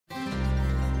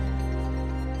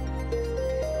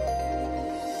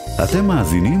אתם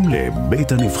מאזינים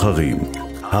לבית הנבחרים,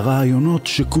 הרעיונות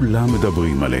שכולם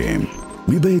מדברים עליהם,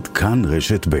 מבית כאן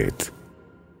רשת בית.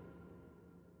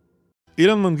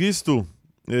 אילן מנגיסטו,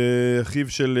 אחיו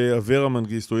של אברה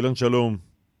מנגיסטו. אילן, שלום.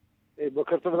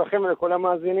 בוקר טוב לכם ולכל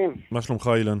המאזינים. מה שלומך,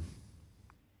 אילן?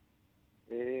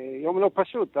 יום לא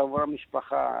פשוט עבור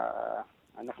המשפחה.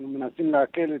 אנחנו מנסים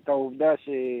להקל את העובדה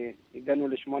שהגענו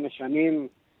ל8 שנים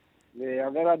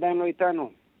ואברה עדיין לא איתנו.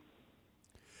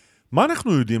 מה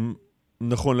אנחנו יודעים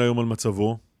נכון להיום על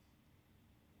מצבו?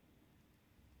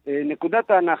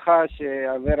 נקודת ההנחה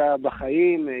שאברה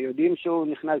בחיים, יודעים שהוא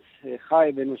נכנס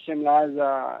חי ונושם לעזה,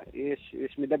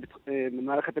 יש מידע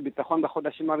במערכת הביטחון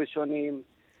בחודשים הראשונים,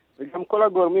 וגם כל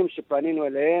הגורמים שפנינו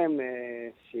אליהם,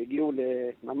 שהגיעו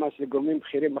ממש לגורמים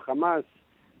בכירים בחמאס,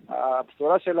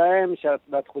 הבשורה שלהם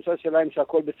והתחושה שלהם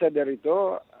שהכל בסדר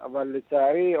איתו, אבל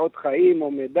לצערי עוד חיים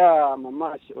או מידע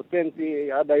ממש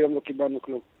אותנטי, עד היום לא קיבלנו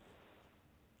כלום.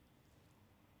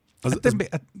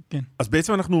 אז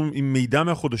בעצם אנחנו עם מידע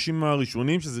מהחודשים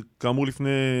הראשונים, שזה כאמור לפני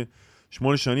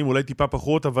 8 שנים, אולי טיפה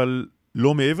פחות, אבל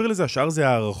לא מעבר לזה, השאר זה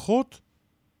הערכות?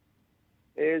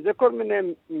 זה כל מיני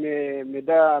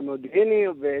מידע מודיעיני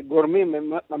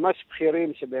וגורמים ממש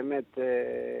בכירים שבאמת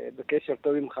בקשר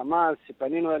טוב עם חמאס,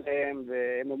 שפנינו אליהם,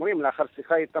 והם אומרים לאחר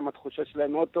שיחה איתם התחושה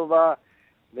שלהם מאוד טובה,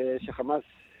 ושחמאס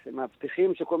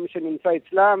מבטיחים שכל מי שנמצא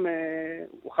אצלם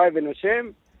הוא חי ונושם.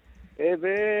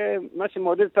 ומה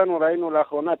שמעודד אותנו, ראינו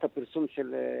לאחרונה את הפרסום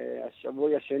של השבוע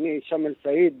השני, שמל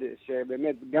סעיד,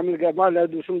 שבאמת גם לגמרי לא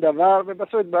ידעו שום דבר,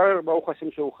 ובסוף התברר ברוך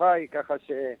השם שהוא חי, ככה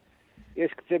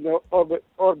שיש קצה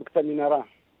אור בקצה מנהרה.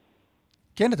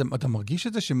 כן, אתה מרגיש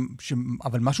את זה,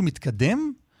 אבל משהו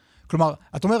מתקדם? כלומר,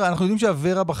 אתה אומר, אנחנו יודעים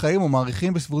שאברה בחיים, או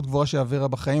מעריכים בסבירות גבוהה שאברה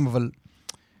בחיים, אבל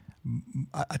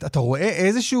אתה רואה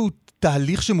איזשהו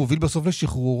תהליך שמוביל בסוף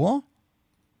לשחרורו?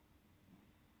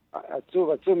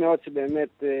 עצוב מאוד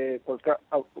שבאמת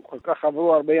כל כך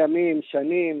עברו הרבה ימים,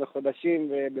 שנים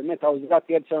וחודשים, ובאמת העוזרת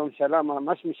יד של הממשלה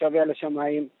ממש משווה על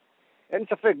השמיים. אין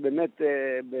ספק, באמת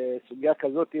בסוגיה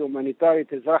כזאת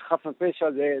הומניטרית, אזרח חף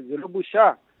מפשע, זה לא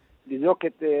בושה לזעוק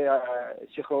את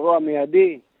שחרורו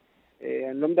המיידי.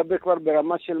 אני לא מדבר כבר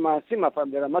ברמה של מעשים, אבל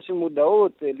ברמה של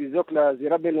מודעות, לזעוק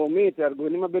לזירה בינלאומית,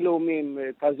 הארגונים הבינלאומיים,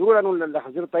 תעזרו לנו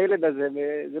להחזיר את הילד הזה,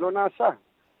 וזה לא נעשה.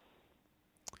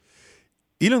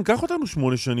 אילן, קח אותנו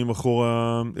 8 שנים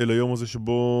אחורה אל היום הזה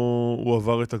שבו הוא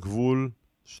עבר את הגבול,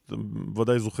 שאתה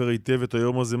ודאי זוכר היטב את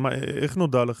היום הזה. איך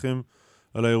נודע לכם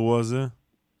על האירוע הזה?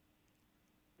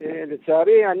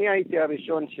 לצערי, אני הייתי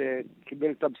הראשון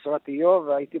שקיבל את הבשורת איוב,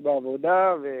 והייתי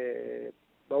בעבודה,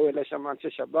 ובאו אליי שם אנשי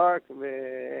שב"כ,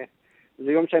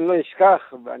 וזה יום שאני לא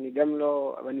אשכח,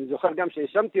 ואני זוכר גם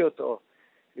שהאשמתי אותו.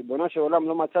 ריבונו של עולם,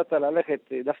 לא מצאת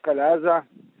ללכת דווקא לעזה,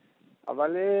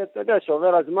 אבל אתה יודע,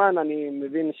 שעובר הזמן אני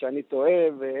מבין שאני טועה,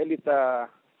 ואין לי את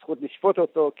הזכות לשפוט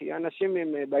אותו, כי אנשים עם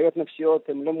בעיות נפשיות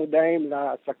הם לא מודעים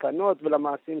לסכנות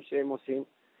ולמעשים שהם עושים.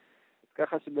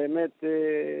 ככה שבאמת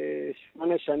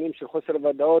 8 שנים של חוסר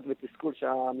ודאות ותסכול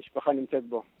שהמשפחה נמצאת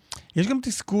בו. יש גם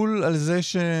תסכול על זה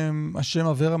שהשם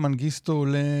אברה מנגיסטו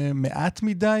עולה מעט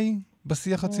מדי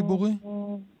בשיח הציבורי?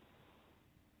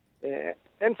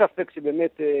 אין ספק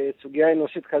שבאמת סוגיה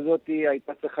אנושית כזאת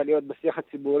הייתה צריכה להיות בשיח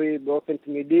הציבורי באופן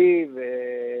תמידי,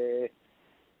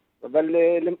 אבל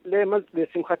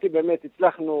לשמחתי באמת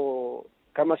הצלחנו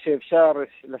כמה שאפשר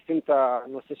לשים את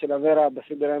הנושא של אברה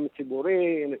בסדר היום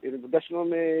הציבורי. נפגשנו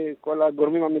מכל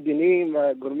הגורמים המדיניים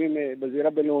והגורמים בזירה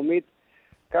בינלאומית,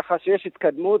 ככה שיש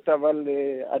התקדמות, אבל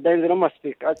עדיין זה לא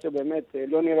מספיק. עד שבאמת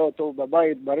לא נראה אותו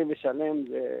בבית, בריא ושלם,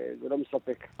 זה לא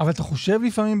מספק. אבל אתה חושב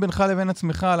לפעמים בינך לבין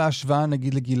עצמך על ההשוואה,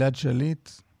 נגיד, לגלעד שליט?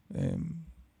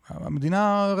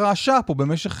 המדינה רעשה פה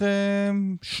במשך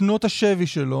שנות השבי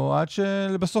שלו, עד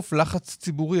שבסוף לחץ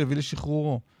ציבורי הביא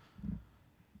לשחרורו.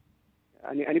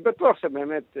 אני בטוח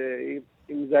שבאמת,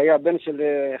 אם זה היה בן של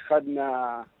אחד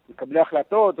ממקבלי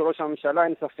ההחלטות, או ראש הממשלה,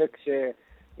 אין ספק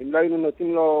שאם לא היינו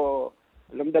נותנים לו,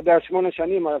 לא מדבר על 8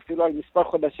 שנים, אפילו על מספר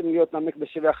חודשים להיות נמק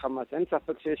בשבי החמאס. אין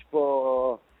ספק שיש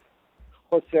פה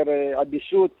חוסר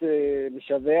אדישות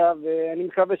משווה, ואני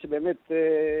מקווה שבאמת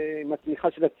עם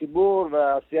התמיכה של הציבור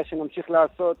והעשייה שנמשיך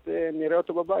לעשות, נראה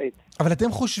אותו בבית. אבל אתם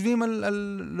חושבים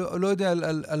לא יודע,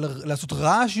 על לעשות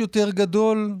רעש יותר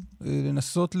גדול,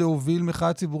 לנסות להוביל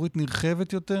מחאה ציבורית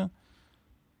נרחבת יותר?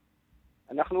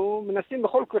 אנחנו מנסים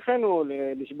בכל כוחנו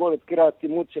לשבור את קיר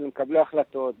העצימות של מקבלי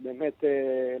ההחלטות, באמת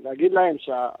להגיד להם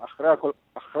שאחרי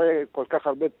כל כך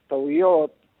הרבה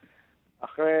טעויות,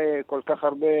 אחרי כל כך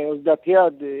הרבה עוזדת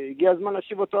יד, הגיע הזמן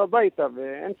להשיב אותו הביתה,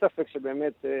 ואין ספק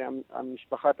שבאמת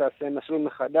המשפחה תעשה מסלול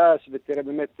מחדש, ותראה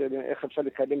באמת איך אפשר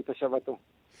לקדם את השבתו.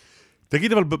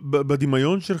 תגיד, אבל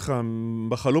בדמיון שלך,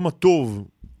 בחלום הטוב,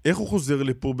 איך הוא חוזר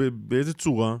לפה? באיזה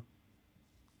צורה?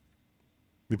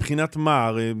 מבחינת מה?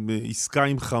 הרי עסקה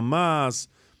עם חמאס?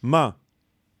 מה?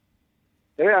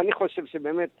 תראה, אני חושב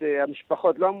שבאמת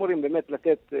המשפחות לא אמורים באמת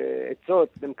לתת עצות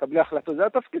למקבלי החלטות. זה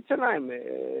התפקיד שלהם.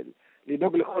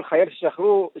 לדאוג לכל חייל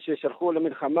ששלחו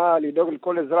למלחמה, לדאוג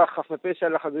לכל אזרח חף מפשע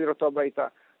להחזיר אותו הביתה.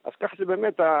 אז כך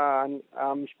שבאמת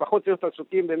המשפחות צריכות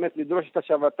עסוקים באמת לדרוש את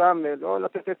השבתם ולא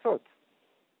לתת עצות.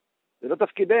 זה לא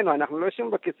תפקידנו, אנחנו לא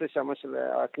יושבים בכיסא שם של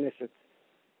הכנסת.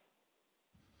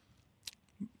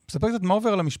 ספר קצת מה עובר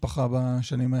על המשפחה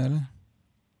בשנים האלה?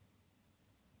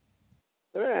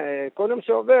 תראה, כל יום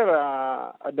שעובר,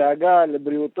 הדאגה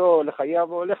לבריאותו,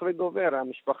 לחייו, הולך וגובר.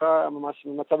 המשפחה ממש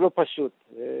במצב לא פשוט.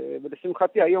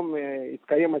 ולשמחתי היום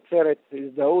התקיים עצרת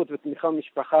הזדהות ותמיכה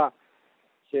במשפחה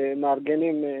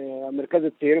שמארגנים המרכז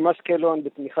הצעירים אשקלון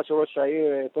בתמיכה של ראש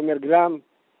העיר תומר גלם.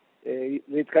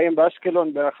 זה התקיים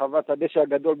באשקלון ברחבת הדשא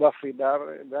הגדול באפרידר,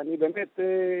 ואני באמת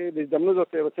בהזדמנות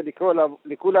זאת רוצה לקרוא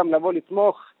לכולם לבוא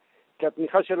לתמוך, כי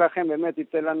התמיכה שלכם באמת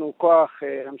ייתן לנו כוח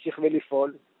להמשיך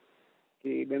ולפעול,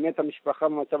 כי באמת המשפחה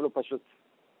במצב לא פשוט.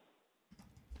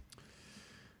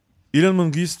 אילן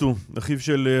מנגיסטו, אחיו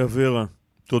של אברה,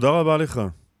 תודה רבה לך.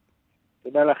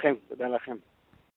 תודה לכם, תודה לכם.